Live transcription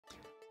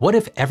What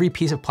if every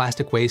piece of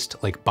plastic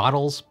waste, like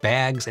bottles,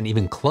 bags, and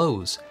even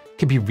clothes,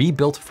 could be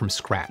rebuilt from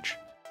scratch?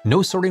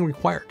 No sorting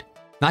required.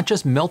 Not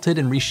just melted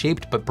and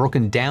reshaped, but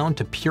broken down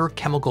to pure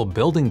chemical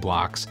building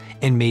blocks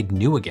and made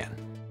new again.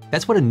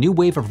 That's what a new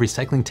wave of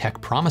recycling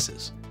tech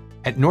promises.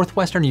 At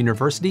Northwestern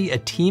University, a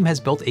team has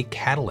built a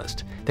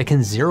catalyst that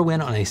can zero in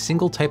on a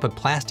single type of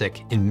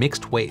plastic in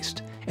mixed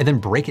waste and then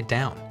break it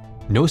down.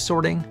 No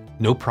sorting,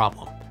 no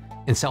problem.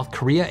 In South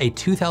Korea, a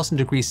 2000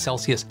 degrees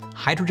Celsius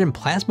hydrogen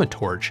plasma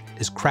torch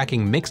is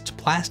cracking mixed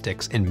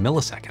plastics in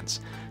milliseconds,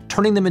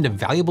 turning them into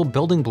valuable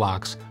building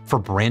blocks for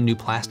brand new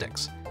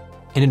plastics.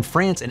 And in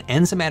France, an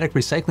enzymatic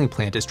recycling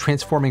plant is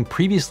transforming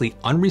previously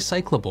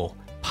unrecyclable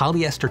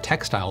polyester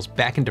textiles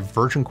back into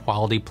virgin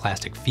quality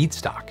plastic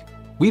feedstock.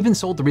 We've been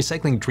sold the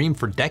recycling dream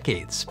for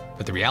decades,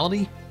 but the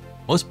reality?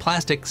 Most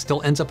plastic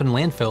still ends up in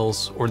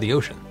landfills or the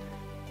ocean.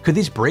 Could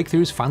these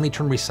breakthroughs finally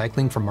turn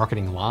recycling from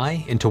marketing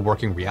lie into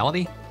working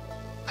reality?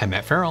 I'm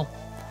Matt Ferrell.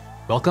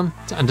 Welcome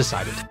to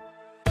Undecided.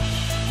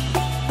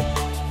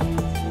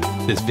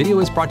 This video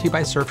is brought to you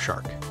by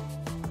Surfshark.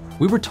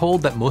 We were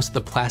told that most of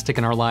the plastic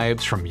in our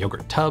lives, from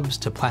yogurt tubs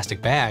to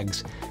plastic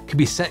bags, could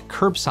be set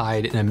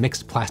curbside in a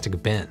mixed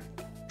plastic bin,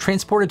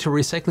 transported to a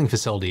recycling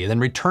facility, and then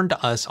returned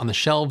to us on the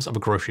shelves of a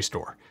grocery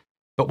store.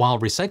 But while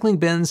recycling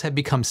bins have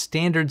become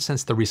standard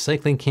since the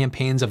recycling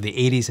campaigns of the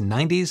 80s and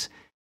 90s,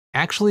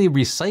 actually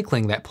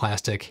recycling that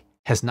plastic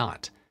has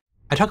not.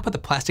 I talk about the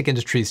plastic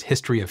industry's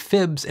history of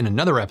fibs in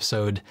another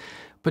episode,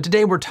 but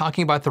today we're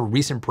talking about the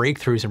recent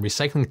breakthroughs in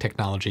recycling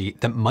technology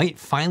that might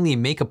finally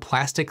make a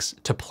plastics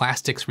to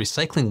plastics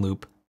recycling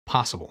loop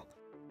possible.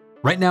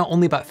 Right now,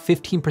 only about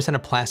 15%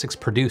 of plastics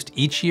produced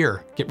each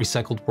year get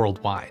recycled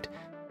worldwide.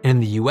 And in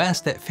the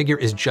US, that figure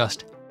is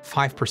just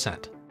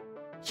 5%.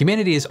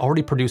 Humanity has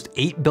already produced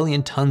 8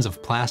 billion tons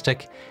of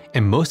plastic,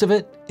 and most of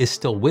it is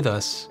still with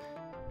us,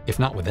 if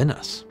not within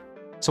us.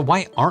 So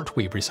why aren't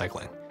we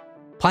recycling?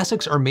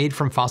 Plastics are made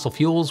from fossil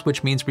fuels,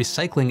 which means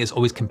recycling is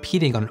always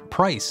competing on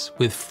price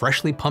with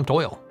freshly pumped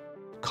oil.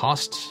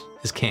 Cost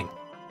is king.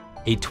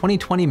 A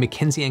 2020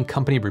 McKinsey &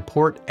 Company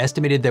report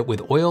estimated that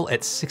with oil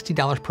at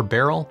 $60 per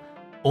barrel,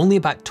 only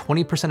about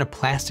 20% of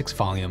plastics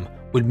volume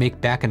would make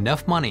back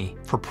enough money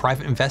for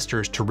private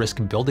investors to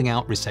risk building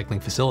out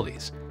recycling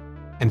facilities.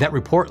 And that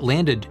report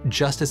landed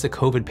just as the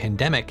COVID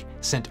pandemic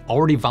sent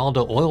already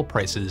volatile oil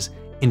prices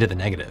into the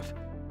negative.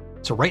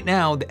 So right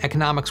now, the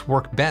economics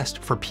work best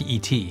for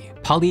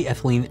PET,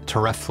 polyethylene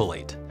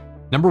terephthalate.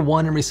 Number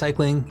one in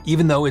recycling,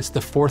 even though it's the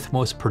fourth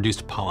most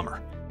produced polymer.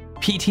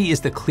 PET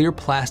is the clear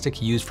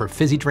plastic used for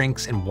fizzy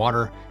drinks and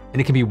water, and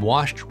it can be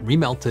washed,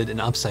 remelted, and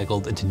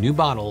upcycled into new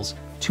bottles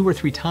 2 or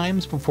 3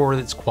 times before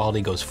its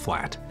quality goes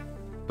flat.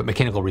 But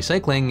mechanical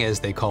recycling, as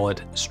they call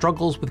it,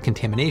 struggles with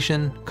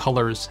contamination,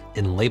 colors,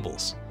 and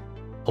labels.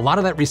 A lot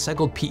of that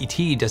recycled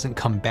PET doesn't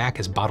come back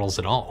as bottles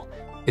at all.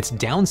 It's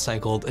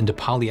downcycled into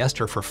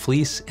polyester for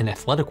fleece and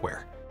athletic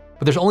wear.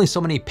 But there's only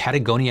so many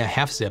Patagonia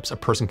half zips a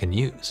person can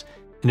use,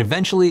 and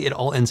eventually it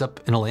all ends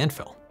up in a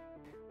landfill.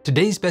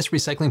 Today's best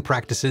recycling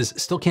practices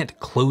still can't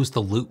close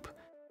the loop.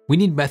 We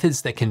need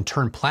methods that can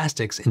turn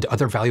plastics into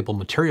other valuable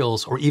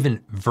materials or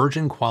even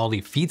virgin quality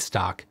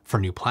feedstock for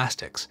new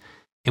plastics.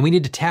 And we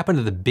need to tap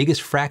into the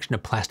biggest fraction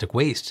of plastic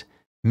waste,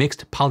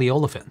 mixed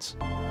polyolefins.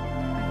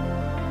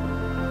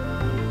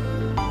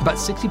 About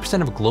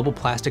 60% of global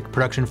plastic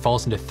production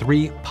falls into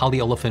 3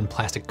 polyolefin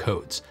plastic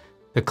codes: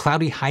 the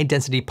cloudy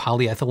high-density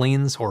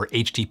polyethylenes, or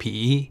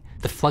HDPE,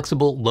 the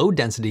flexible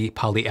low-density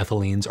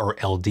polyethylenes, or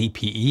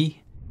LDPE,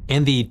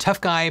 and the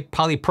tough guy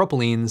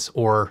polypropylenes,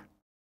 or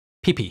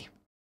PP,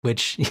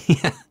 which,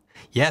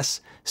 yes,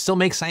 still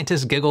makes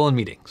scientists giggle in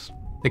meetings.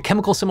 The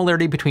chemical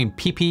similarity between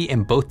PP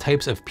and both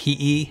types of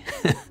PE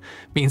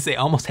means they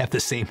almost have the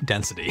same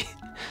density.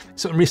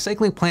 So in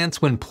recycling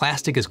plants, when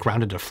plastic is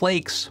ground into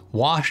flakes,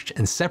 washed,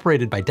 and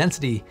separated by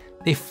density,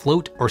 they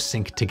float or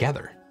sink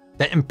together.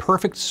 That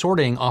imperfect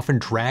sorting often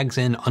drags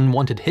in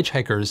unwanted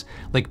hitchhikers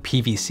like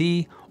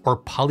PVC or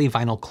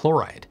polyvinyl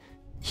chloride.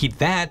 Heat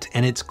that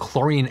and its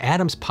chlorine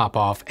atoms pop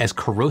off as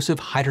corrosive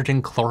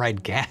hydrogen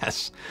chloride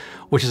gas,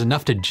 which is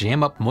enough to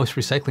jam up most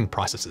recycling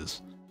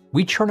processes.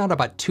 We churn out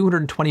about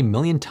 220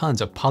 million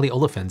tons of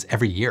polyolefins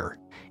every year,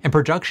 and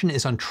production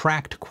is on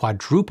track to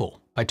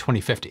quadruple by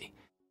 2050.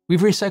 We've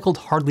recycled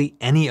hardly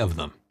any of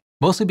them,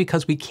 mostly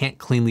because we can't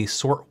cleanly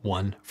sort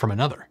one from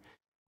another.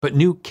 But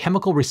new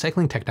chemical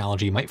recycling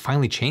technology might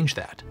finally change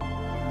that.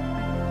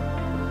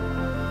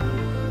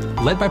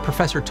 Led by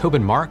Professor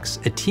Tobin Marks,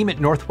 a team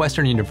at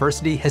Northwestern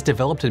University has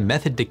developed a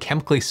method to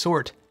chemically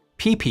sort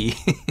PP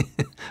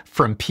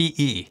from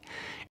PE.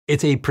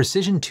 It's a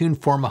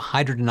precision-tuned form of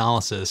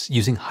hydrogenolysis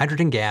using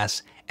hydrogen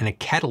gas and a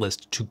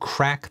catalyst to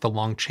crack the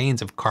long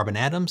chains of carbon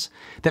atoms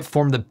that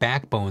form the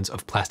backbones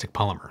of plastic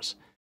polymers.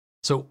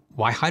 So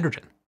why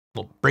hydrogen?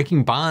 Well,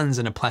 breaking bonds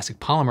in a plastic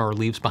polymer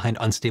leaves behind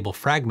unstable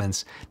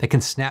fragments that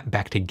can snap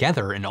back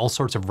together in all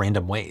sorts of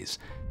random ways.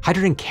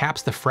 Hydrogen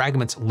caps the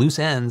fragments' loose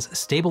ends,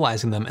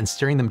 stabilizing them and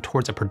steering them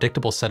towards a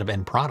predictable set of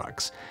end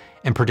products.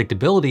 And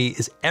predictability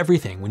is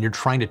everything when you're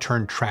trying to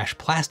turn trash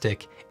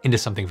plastic into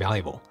something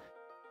valuable.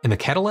 And the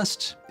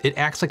catalyst? It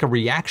acts like a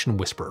reaction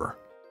whisperer.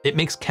 It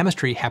makes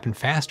chemistry happen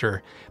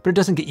faster, but it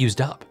doesn't get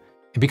used up.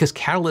 And because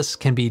catalysts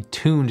can be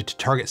tuned to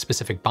target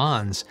specific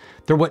bonds,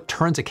 they're what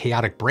turns a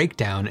chaotic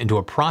breakdown into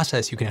a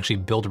process you can actually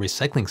build a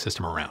recycling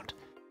system around.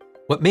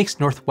 What makes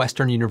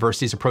Northwestern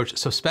University's approach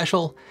so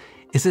special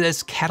is that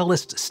its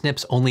catalyst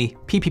snips only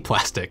PP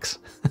plastics.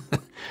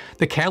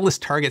 The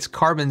catalyst targets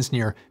carbons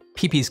near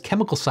PP's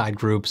chemical side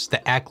groups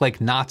that act like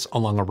knots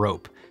along a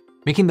rope,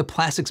 making the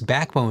plastic's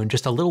backbone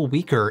just a little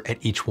weaker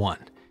at each one.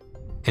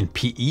 And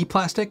PE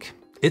plastic?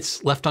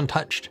 It's left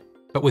untouched.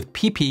 But with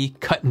PP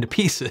cut into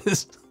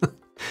pieces,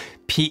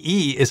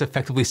 PE is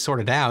effectively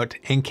sorted out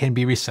and can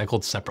be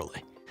recycled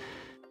separately.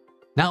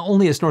 Not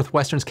only is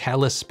Northwestern's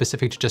catalyst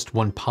specific to just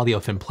one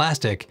polyolefin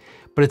plastic,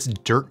 but it's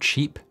dirt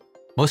cheap.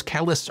 Most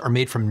catalysts are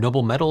made from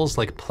noble metals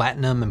like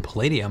platinum and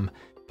palladium,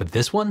 but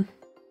this one?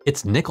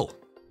 It's nickel.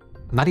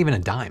 Not even a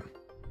dime.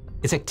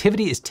 Its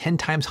activity is 10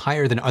 times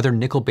higher than other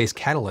nickel-based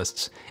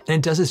catalysts, and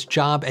it does its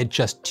job at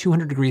just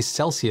 200 degrees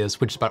Celsius,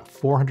 which is about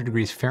 400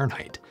 degrees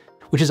Fahrenheit,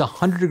 which is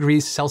 100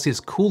 degrees Celsius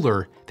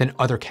cooler than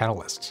other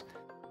catalysts.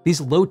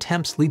 These low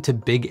temps lead to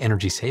big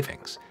energy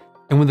savings.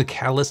 And when the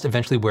catalyst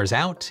eventually wears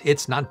out,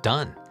 it's not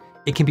done.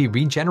 It can be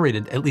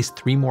regenerated at least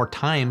 3 more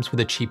times with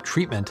a cheap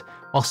treatment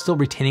while still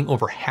retaining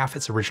over half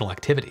its original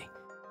activity.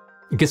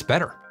 It gets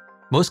better.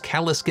 Most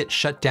catalysts get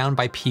shut down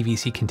by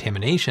PVC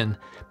contamination,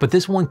 but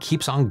this one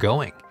keeps on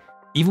going,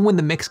 even when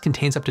the mix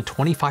contains up to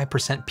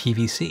 25%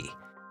 PVC.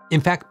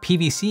 In fact,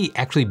 PVC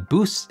actually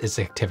boosts its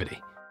activity.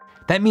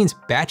 That means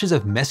batches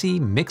of messy,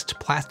 mixed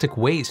plastic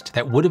waste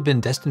that would have been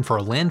destined for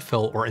a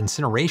landfill or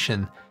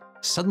incineration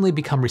suddenly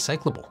become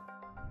recyclable.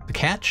 The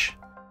catch?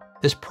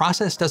 This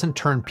process doesn't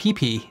turn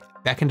PP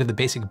back into the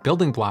basic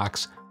building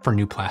blocks for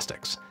new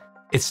plastics.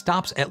 It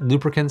stops at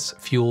lubricants,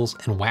 fuels,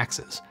 and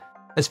waxes.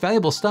 It's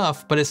valuable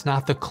stuff, but it's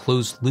not the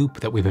closed loop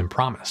that we've been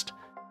promised.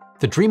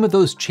 The dream of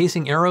those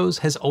chasing arrows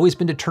has always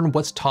been to turn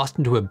what's tossed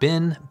into a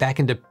bin back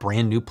into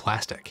brand new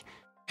plastic.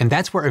 And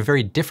that's where a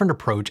very different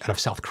approach out of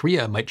South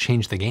Korea might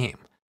change the game.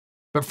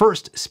 But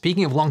first,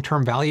 speaking of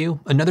long-term value,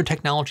 another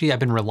technology I've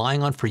been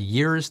relying on for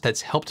years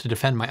that's helped to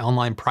defend my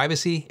online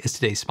privacy is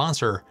today's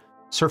sponsor,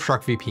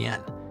 Surfshark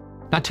VPN.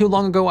 Not too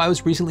long ago, I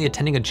was recently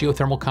attending a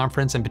geothermal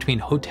conference, and between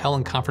hotel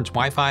and conference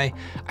Wi-Fi,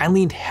 I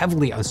leaned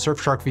heavily on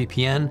Surfshark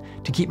VPN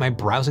to keep my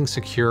browsing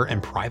secure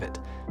and private.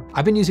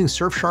 I've been using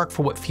Surfshark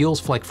for what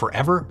feels like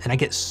forever, and I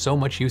get so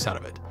much use out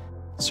of it.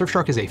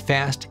 Surfshark is a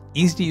fast,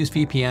 easy-to-use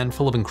VPN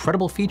full of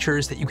incredible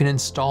features that you can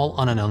install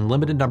on an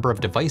unlimited number of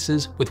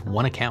devices with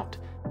one account.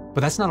 But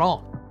that's not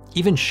all.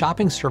 Even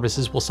shopping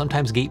services will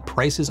sometimes gate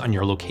prices on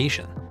your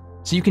location,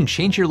 so you can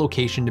change your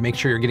location to make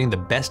sure you're getting the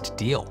best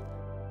deal.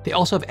 They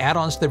also have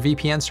add-ons to their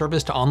VPN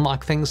service to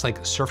unlock things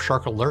like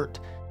Surfshark Alert,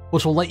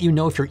 which will let you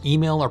know if your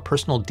email or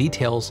personal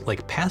details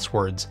like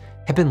passwords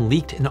have been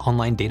leaked in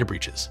online data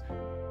breaches.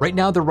 Right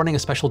now, they're running a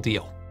special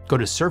deal. Go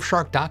to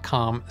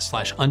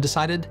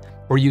surfshark.com/undecided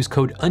or use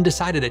code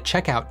undecided at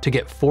checkout to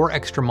get 4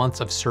 extra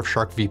months of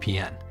Surfshark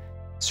VPN.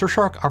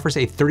 Surfshark offers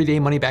a 30-day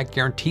money-back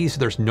guarantee, so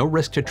there's no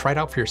risk to try it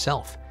out for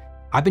yourself.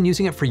 I've been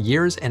using it for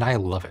years and I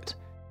love it.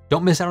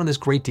 Don't miss out on this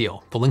great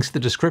deal. The link's in the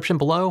description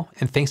below,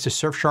 and thanks to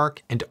Surfshark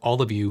and to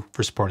all of you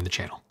for supporting the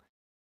channel.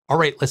 All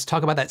right, let's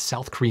talk about that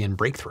South Korean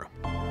breakthrough.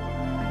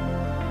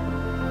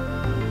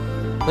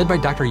 Led by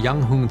Dr.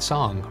 Yang Hoon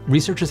Song,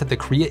 researchers at the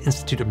Korea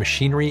Institute of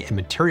Machinery and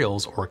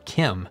Materials, or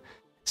KIM,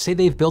 say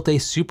they've built a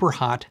super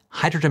hot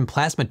hydrogen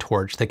plasma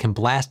torch that can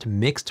blast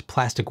mixed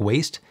plastic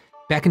waste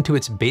back into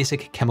its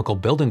basic chemical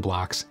building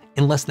blocks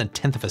in less than a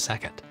tenth of a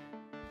second.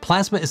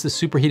 Plasma is the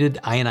superheated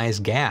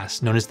ionized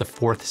gas known as the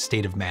 4th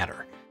state of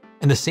matter,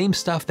 and the same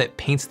stuff that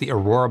paints the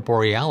aurora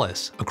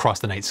borealis across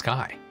the night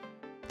sky.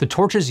 The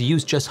torches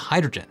use just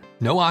hydrogen,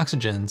 no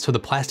oxygen, so the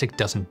plastic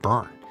doesn't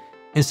burn.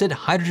 Instead,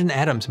 hydrogen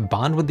atoms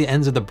bond with the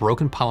ends of the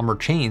broken polymer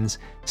chains,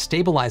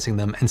 stabilizing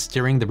them and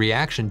steering the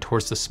reaction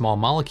towards the small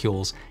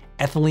molecules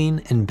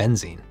ethylene and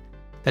benzene.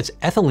 That's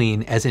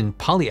ethylene as in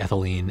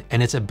polyethylene,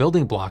 and it's a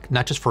building block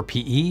not just for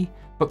PE,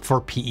 but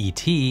for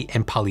PET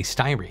and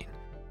polystyrene,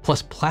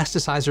 plus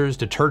plasticizers,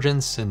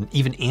 detergents, and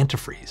even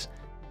antifreeze.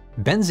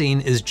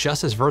 Benzene is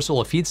just as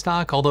versatile a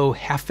feedstock, although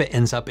half of it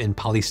ends up in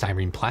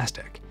polystyrene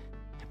plastic.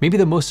 Maybe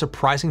the most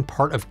surprising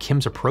part of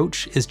Kim's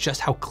approach is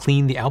just how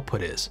clean the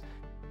output is.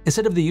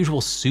 Instead of the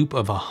usual soup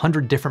of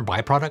 100 different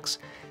byproducts,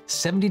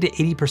 70 to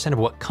 80% of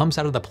what comes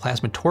out of the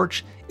plasma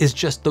torch is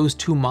just those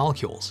 2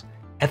 molecules,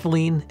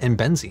 ethylene and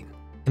benzene.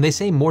 And they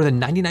say more than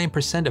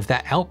 99% of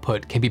that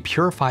output can be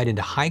purified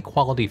into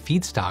high-quality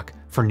feedstock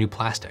for new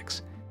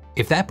plastics.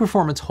 If that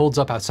performance holds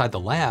up outside the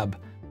lab,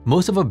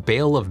 most of a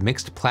bale of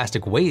mixed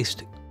plastic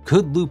waste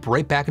could loop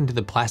right back into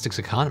the plastics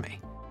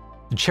economy.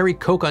 The cherry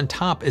coke on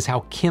top is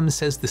how Kim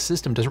says the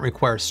system doesn't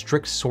require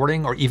strict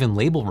sorting or even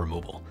label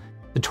removal.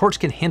 The torch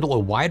can handle a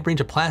wide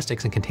range of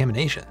plastics and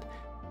contamination.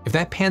 If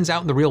that pans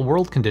out in the real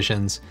world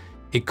conditions,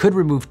 it could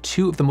remove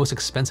 2 of the most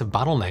expensive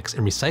bottlenecks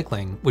in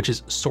recycling, which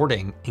is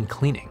sorting and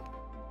cleaning.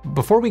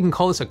 Before we can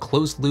call this a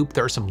closed loop,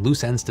 there are some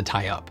loose ends to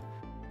tie up.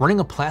 Running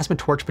a plasma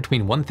torch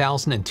between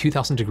 1000 and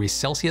 2000 degrees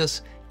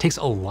Celsius takes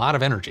a lot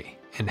of energy,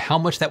 and how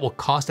much that will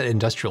cost at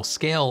industrial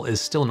scale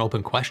is still an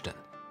open question.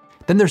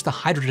 Then there's the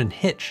hydrogen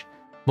hitch.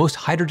 Most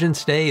hydrogen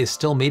today is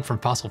still made from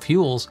fossil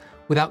fuels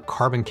without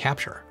carbon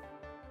capture.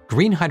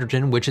 Green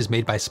hydrogen, which is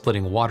made by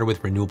splitting water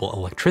with renewable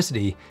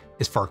electricity,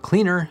 is far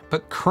cleaner,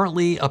 but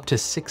currently up to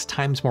 6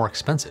 times more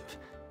expensive.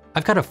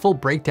 I've got a full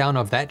breakdown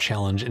of that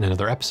challenge in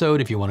another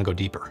episode if you want to go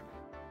deeper.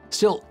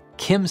 Still,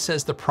 Kim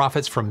says the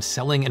profits from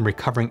selling and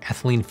recovering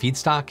ethylene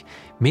feedstock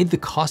made the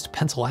cost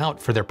pencil out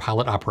for their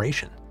pilot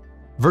operation.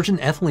 Virgin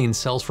ethylene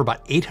sells for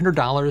about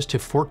 $800 to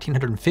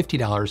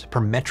 $1,450 per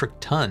metric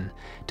ton,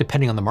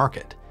 depending on the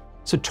market.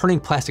 So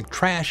turning plastic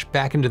trash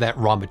back into that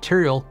raw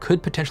material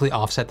could potentially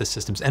offset the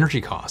system's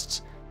energy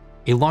costs.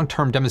 A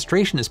long-term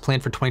demonstration is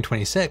planned for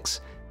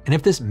 2026, and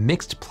if this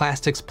mixed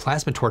plastics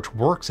plasma torch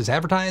works as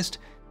advertised,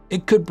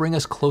 it could bring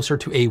us closer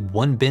to a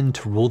one bin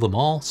to rule them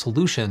all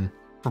solution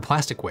for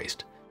plastic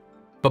waste.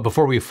 But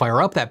before we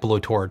fire up that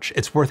blowtorch,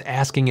 it's worth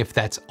asking if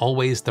that's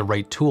always the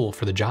right tool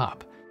for the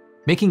job.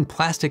 Making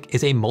plastic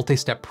is a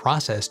multi-step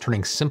process,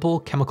 turning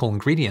simple chemical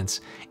ingredients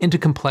into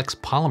complex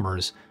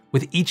polymers,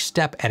 with each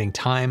step adding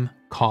time,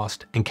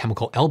 cost, and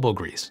chemical elbow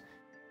grease.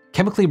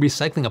 Chemically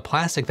recycling a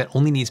plastic that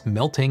only needs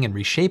melting and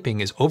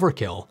reshaping is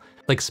overkill,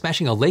 like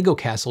smashing a Lego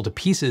castle to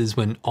pieces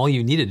when all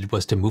you needed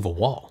was to move a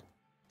wall.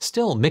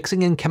 Still,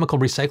 mixing in chemical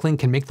recycling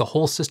can make the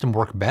whole system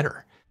work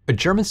better. A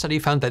German study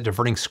found that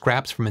diverting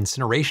scraps from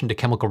incineration to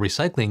chemical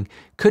recycling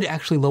could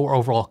actually lower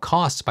overall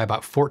costs by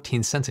about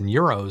 14 cents in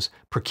euros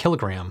per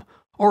kilogram,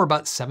 or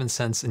about 7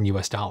 cents in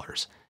US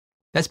dollars.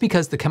 That's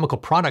because the chemical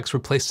products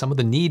replace some of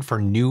the need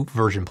for new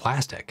virgin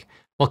plastic,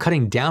 while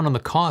cutting down on the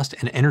cost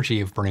and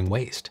energy of burning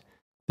waste.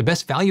 The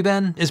best value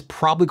then is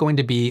probably going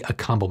to be a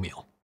combo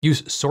meal.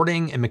 Use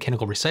sorting and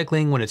mechanical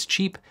recycling when it's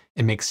cheap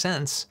and makes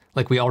sense,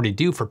 like we already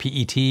do for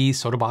PET,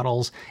 soda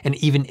bottles, and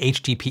even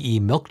HDPE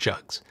milk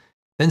jugs.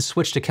 Then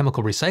switch to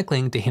chemical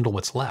recycling to handle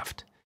what's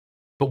left.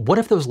 But what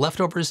if those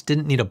leftovers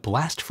didn't need a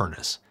blast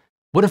furnace?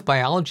 What if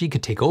biology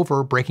could take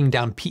over, breaking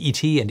down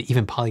PET and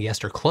even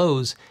polyester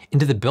clothes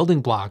into the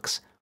building blocks,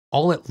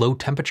 all at low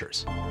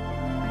temperatures?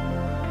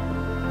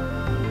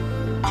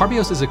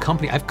 Carbios is a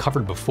company I've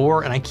covered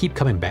before and I keep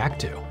coming back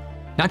to.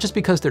 Not just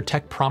because their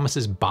tech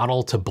promises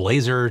bottle to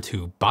blazer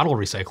to bottle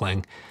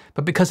recycling,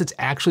 but because it's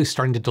actually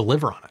starting to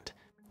deliver on it.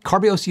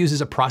 Carbios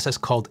uses a process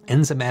called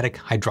enzymatic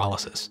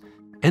hydrolysis.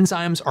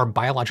 Enzymes are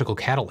biological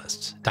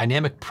catalysts,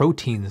 dynamic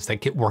proteins that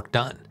get work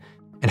done.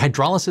 And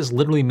hydrolysis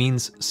literally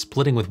means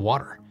splitting with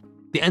water.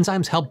 The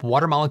enzymes help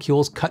water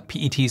molecules cut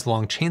PET's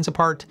long chains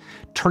apart,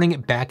 turning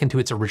it back into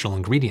its original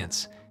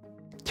ingredients: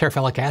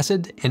 terephthalic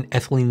acid and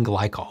ethylene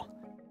glycol.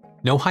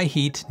 No high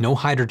heat, no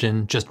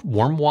hydrogen, just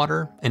warm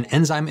water, an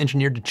enzyme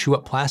engineered to chew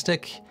up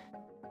plastic,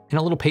 and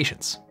a little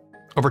patience.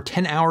 Over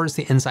 10 hours,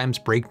 the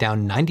enzymes break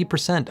down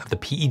 90% of the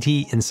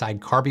PET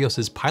inside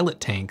Carbios's pilot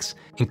tanks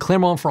in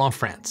Clermont-Ferrand,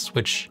 France,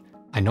 which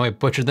I know I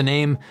butchered the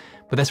name,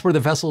 but that's where the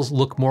vessels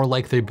look more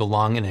like they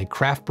belong in a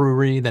craft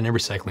brewery than a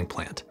recycling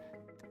plant.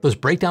 Those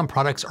breakdown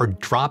products are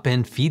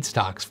drop-in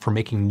feedstocks for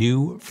making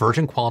new,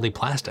 virgin quality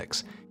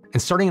plastics.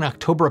 And starting in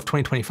October of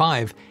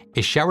 2025,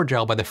 a shower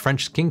gel by the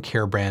French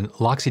skincare brand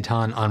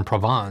L'Occitane en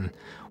Provence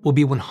will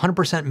be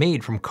 100%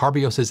 made from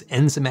Carbios's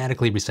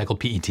enzymatically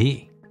recycled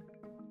PET.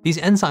 These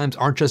enzymes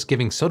aren't just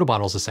giving soda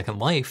bottles a second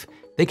life,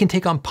 they can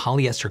take on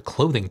polyester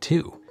clothing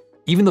too,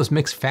 even those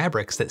mixed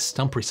fabrics that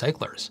stump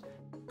recyclers.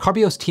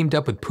 Carbios teamed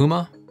up with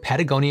Puma,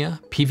 Patagonia,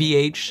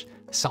 PVH,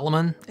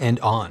 Salomon, and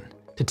On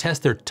to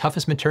test their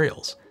toughest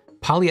materials: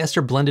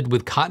 polyester blended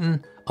with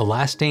cotton,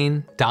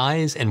 elastane,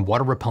 dyes, and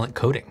water-repellent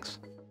coatings.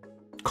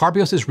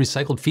 Carbios's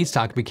recycled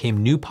feedstock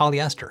became new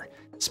polyester,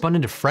 spun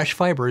into fresh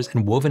fibers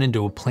and woven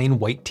into a plain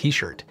white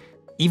t-shirt,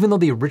 even though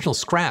the original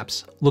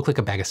scraps look like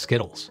a bag of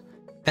Skittles.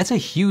 That's a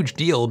huge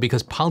deal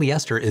because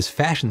polyester is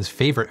fashion's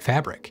favorite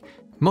fabric,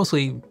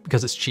 mostly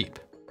because it's cheap.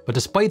 But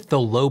despite the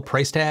low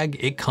price tag,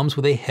 it comes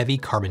with a heavy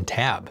carbon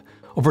tab,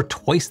 over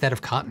twice that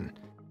of cotton.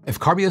 If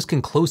Carbios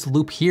can close the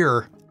loop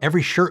here,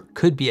 every shirt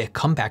could be a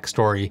comeback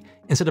story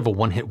instead of a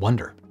one-hit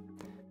wonder.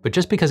 But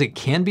just because it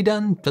can be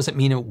done doesn't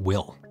mean it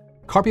will.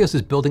 Carbios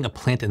is building a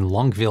plant in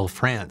Longueville,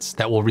 France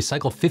that will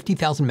recycle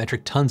 50,000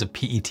 metric tons of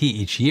PET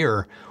each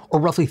year, or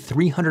roughly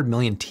 300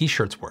 million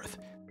t-shirts worth.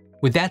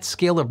 With that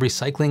scale of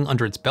recycling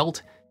under its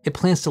belt, it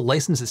plans to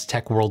license its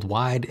tech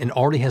worldwide and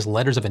already has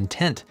letters of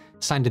intent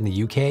signed in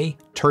the UK,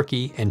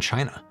 Turkey, and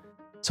China.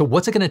 So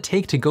what's it going to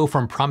take to go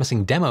from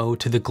promising demo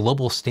to the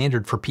global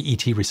standard for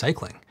PET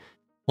recycling?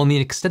 Well, in the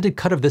extended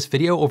cut of this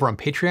video over on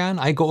Patreon,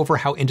 I go over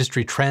how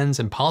industry trends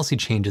and policy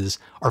changes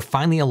are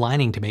finally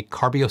aligning to make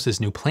Carbios's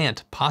new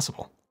plant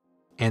possible.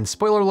 And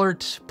spoiler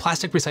alert,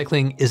 plastic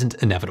recycling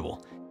isn't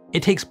inevitable.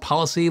 It takes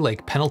policy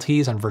like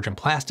penalties on virgin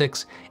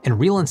plastics and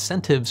real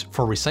incentives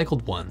for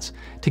recycled ones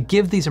to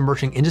give these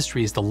emerging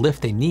industries the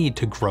lift they need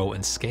to grow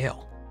and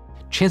scale.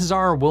 Chances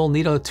are we'll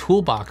need a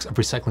toolbox of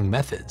recycling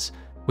methods,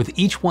 with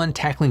each one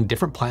tackling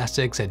different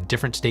plastics at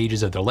different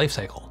stages of their life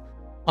cycle.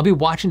 I'll be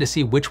watching to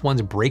see which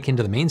ones break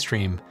into the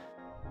mainstream,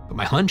 but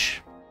my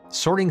hunch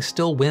Sorting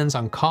still wins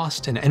on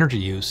cost and energy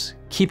use,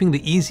 keeping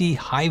the easy,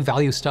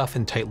 high-value stuff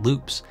in tight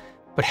loops.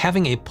 But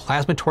having a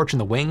plasma torch in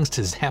the wings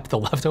to zap the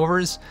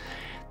leftovers,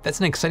 that's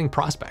an exciting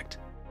prospect.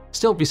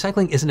 Still,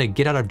 recycling isn't a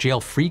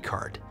get-out-of-jail-free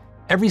card.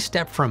 Every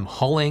step from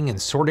hauling and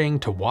sorting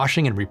to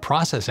washing and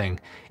reprocessing,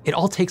 it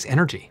all takes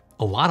energy,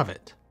 a lot of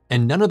it.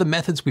 And none of the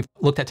methods we've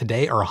looked at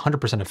today are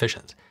 100%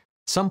 efficient.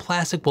 Some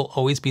plastic will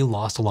always be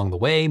lost along the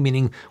way,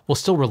 meaning we'll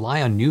still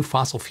rely on new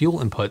fossil fuel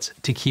inputs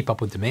to keep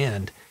up with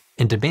demand,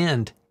 and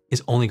demand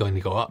is only going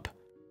to go up.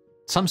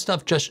 Some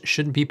stuff just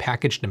shouldn't be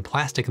packaged in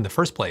plastic in the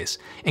first place,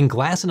 and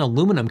glass and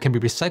aluminum can be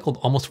recycled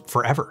almost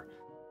forever.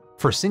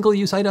 For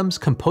single-use items,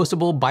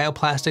 compostable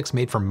bioplastics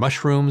made from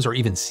mushrooms or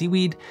even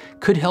seaweed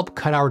could help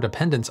cut our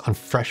dependence on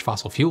fresh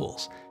fossil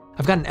fuels.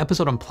 I've got an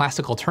episode on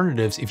plastic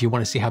alternatives if you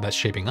want to see how that's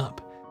shaping up.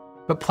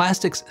 But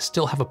plastics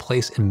still have a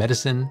place in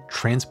medicine,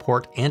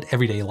 transport, and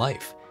everyday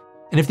life.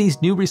 And if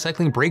these new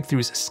recycling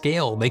breakthroughs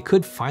scale, they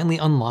could finally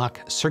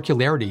unlock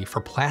circularity for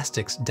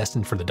plastics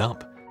destined for the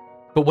dump.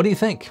 But what do you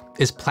think?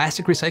 Is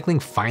plastic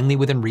recycling finally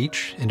within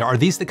reach? And are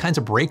these the kinds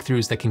of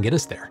breakthroughs that can get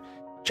us there?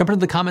 Jump into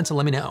the comments and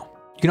let me know.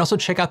 You can also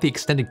check out the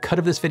extended cut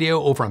of this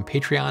video over on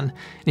Patreon, and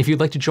if you'd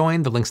like to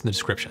join, the link's in the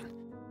description.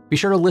 Be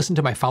sure to listen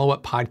to my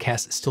follow-up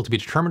podcast, Still to Be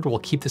Determined, where we'll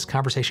keep this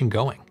conversation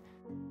going.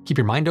 Keep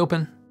your mind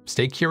open,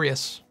 stay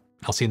curious.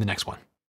 I'll see you in the next one.